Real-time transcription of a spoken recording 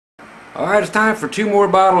Alright, it's time for 2 more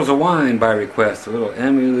bottles of wine by request. A little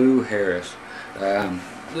Emmylou Harris.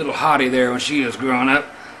 Little hottie there when she was growing up.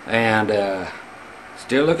 And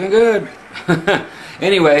still looking good.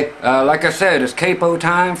 Anyway, like I said, it's capo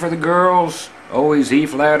time for the girls. Always E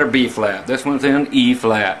flat or B flat. This one's in E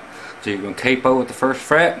flat. So you're going to capo with the first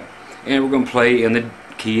fret. And we're going to play in the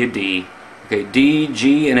key of D. Okay, D,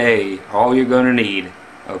 G, and A. All you're going to need.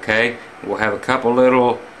 Okay? We'll have a couple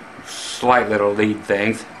little, slight little lead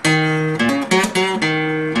things.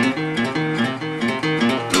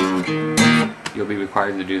 You'll be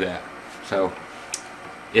required to do that. So,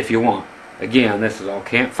 if you want. Again, this is all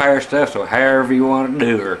campfire stuff, so however you want to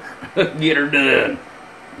do her, get her done.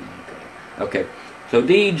 Okay, so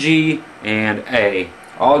D, G, and A.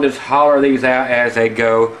 I'll just holler these out as they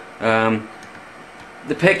go.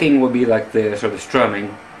 The picking will be like this, or the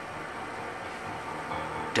strumming.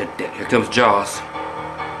 Here comes Jaws.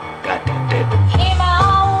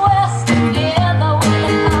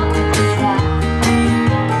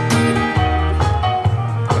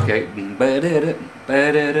 Okay, boom ba da da,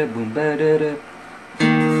 ba da da, boom ba da da.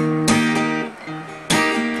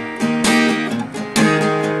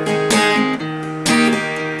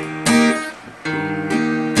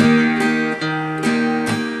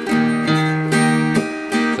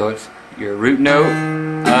 So it's your root note,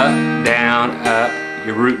 up, down, up,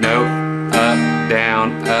 your root note, up,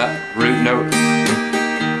 down, up, root note.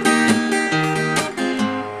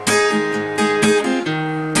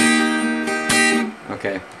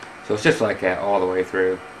 Okay, so it's just like that all the way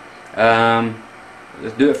through.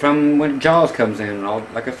 Let's do it from when Jaws comes in. And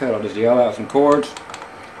like I said, I'll just yell out some chords.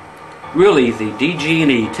 Real easy, D, G, and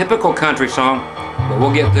E. Typical country song, but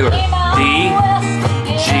we'll get through it. D,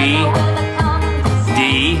 G,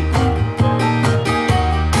 D.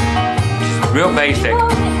 Just real basic.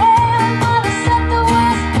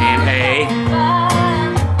 And A.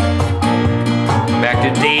 Back to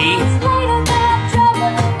D.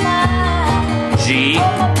 G.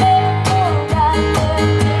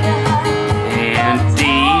 And D.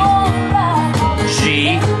 G.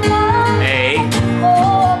 A.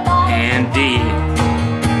 And D.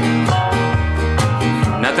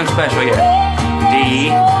 Nothing special yet. D.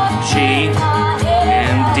 G.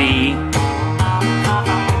 And D.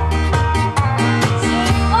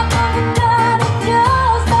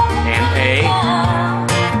 And A.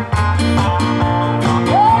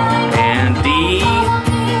 And D.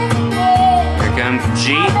 Here comes G.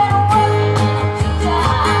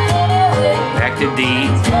 Back to D.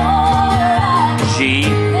 G.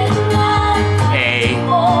 A.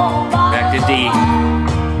 Back to D.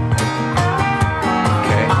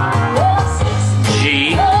 Okay. G.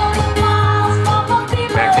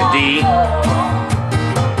 Back to D.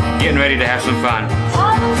 Getting ready to have some fun.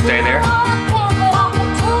 Stay there.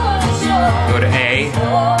 Go to A.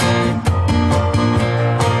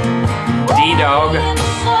 D dog.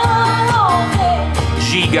 G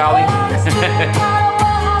golly.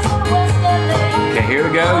 Okay, here we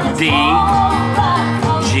go. D,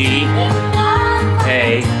 G,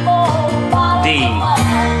 A, D.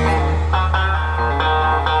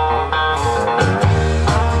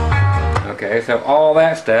 Okay, so all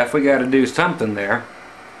that stuff, we got to do something there.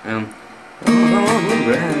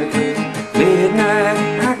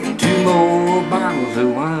 Midnight, I get 2 more bottles of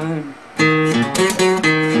wine.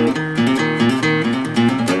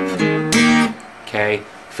 Okay,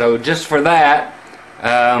 so just for that,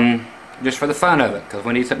 just for the fun of it, because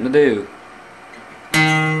we need something to do.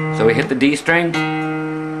 So we hit the D string,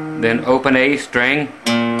 then open A string,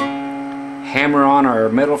 hammer on our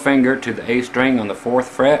middle finger to the A string on the 4th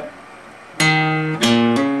fret,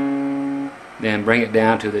 then bring it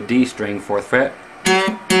down to the D string 4th fret,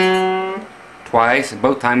 twice, and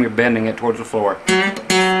both times you're bending it towards the floor.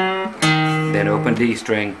 Then open D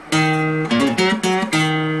string.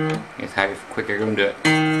 That's how quick you're going to do it.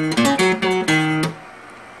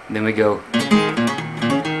 Then we go.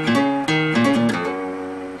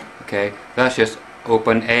 Okay, that's just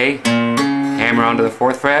open A, hammer onto the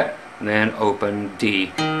 4th fret, and then open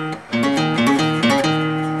D.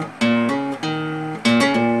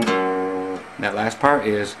 That last part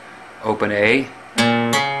is open A,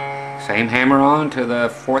 same hammer on to the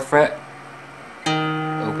 4th fret,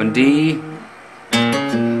 open D,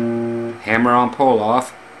 hammer on pull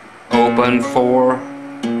off, open 4,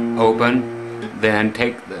 open, then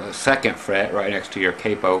take the 2nd fret right next to your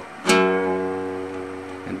capo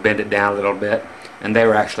and bend it down a little bit. And they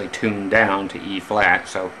were actually tuned down to E flat,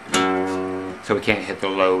 so we can't hit the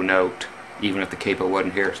low note. Even if the capo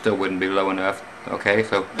wasn't here, it still wouldn't be low enough. Okay,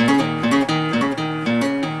 so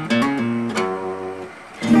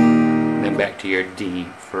then back to your D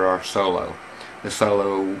for our solo. the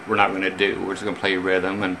solo we're not going to do. We're just going to play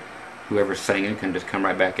rhythm, and whoever's singing can just come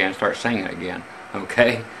right back in and start singing again.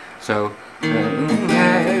 Okay? So, midnight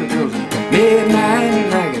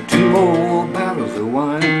and I got 2 more bottles of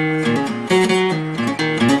wine.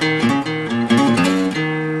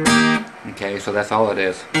 Okay, so that's all it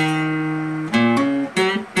is.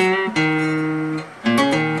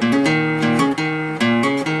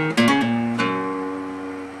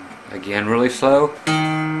 Again, really slow.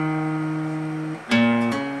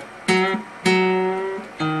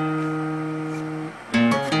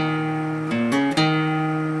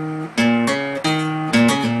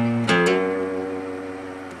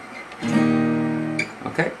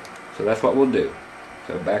 Okay, so that's what we'll do.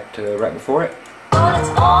 So back to right before it. But it's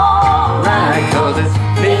alright, 'Cause it's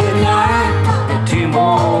midnight and 2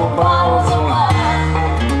 more bottles of wine.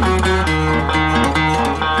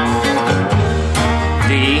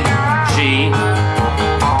 D, G,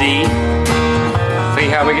 D. See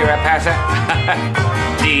how we get right past that?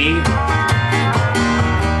 D,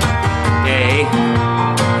 A,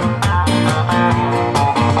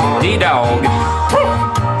 D dog.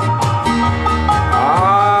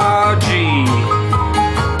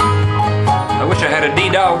 I wish I had a D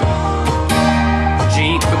dog.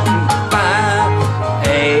 G,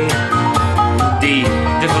 A, D.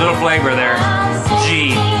 Just a little flavor there.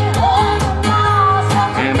 G.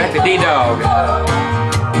 And back to D dog.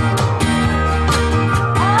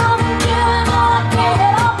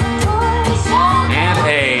 And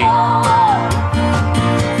A.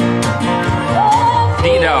 D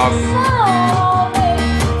dog.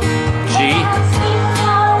 G.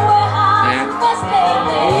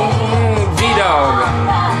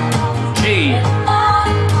 G,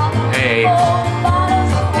 A,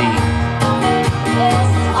 D,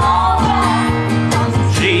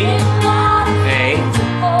 G, A,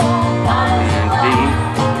 and D.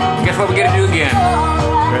 Guess what we gotta do again?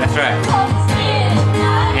 That's right.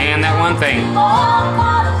 And that one thing.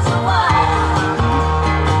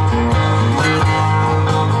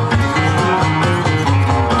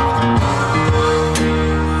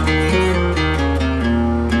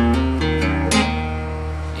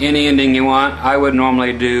 Any ending you want. I would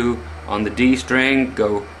normally do on the D string,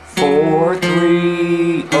 go 4,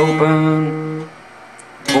 3, open,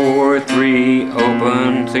 4, 3,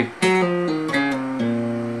 open, see?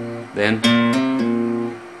 Then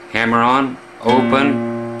hammer on,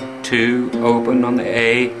 open, 2, open on the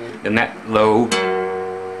A, then that low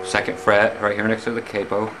 2nd fret right here next to the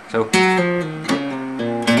capo. So,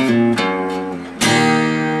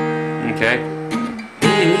 okay.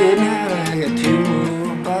 I got 2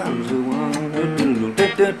 more bottles of wine.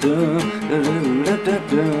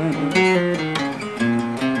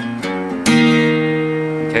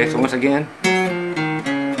 Okay, so once again.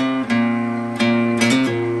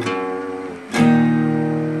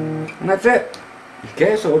 And that's it.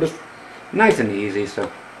 Okay, so we'll just, nice and easy, so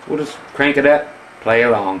we'll just crank it up, play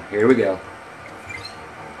along. Here we go.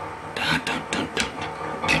 Dun, dun, dun, dun.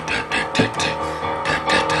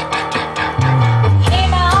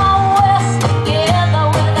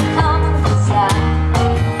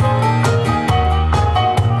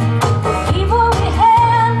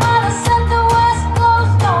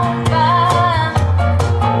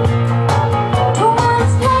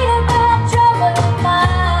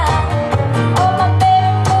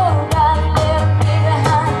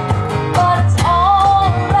 But it's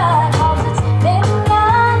alright, 'cause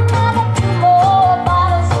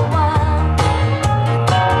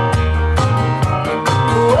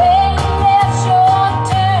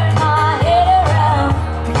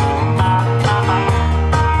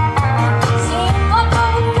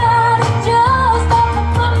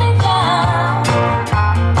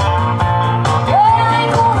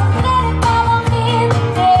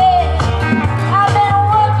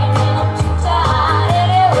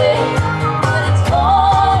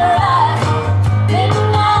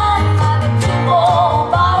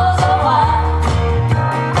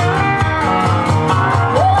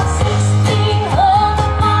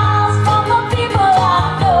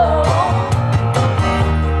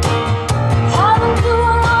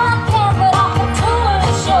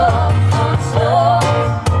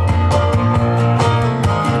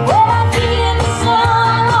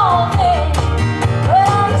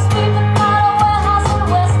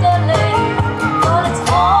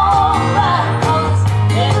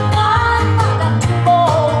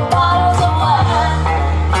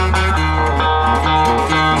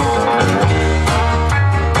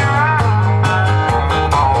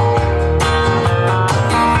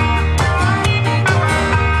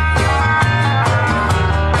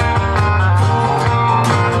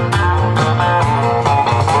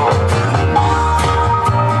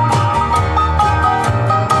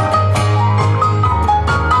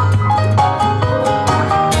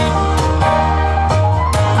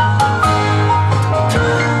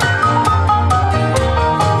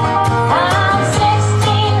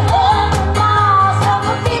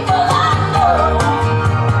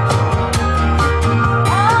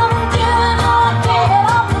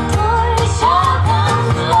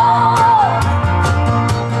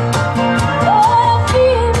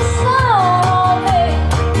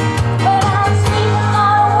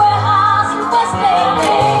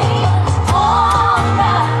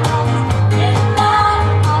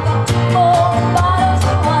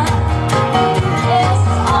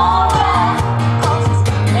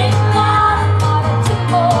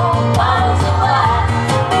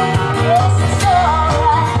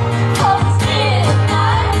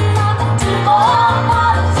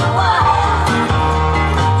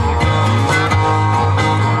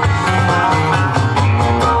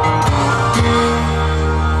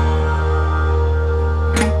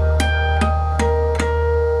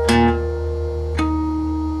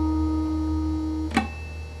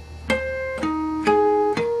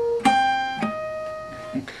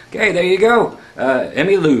Okay, there you go.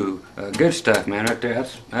 Emmylou. Good stuff, man, right there.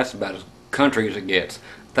 That's about as country as it gets.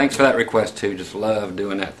 Thanks for that request, too. Just love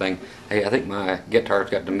doing that thing. Hey, I think my guitar's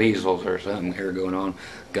got the measles or something here going on.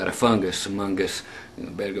 Got a fungus among us.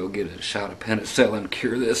 Better go get a shot of penicillin,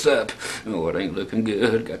 cure this up. Oh, it ain't looking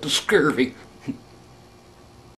good. Got the scurvy.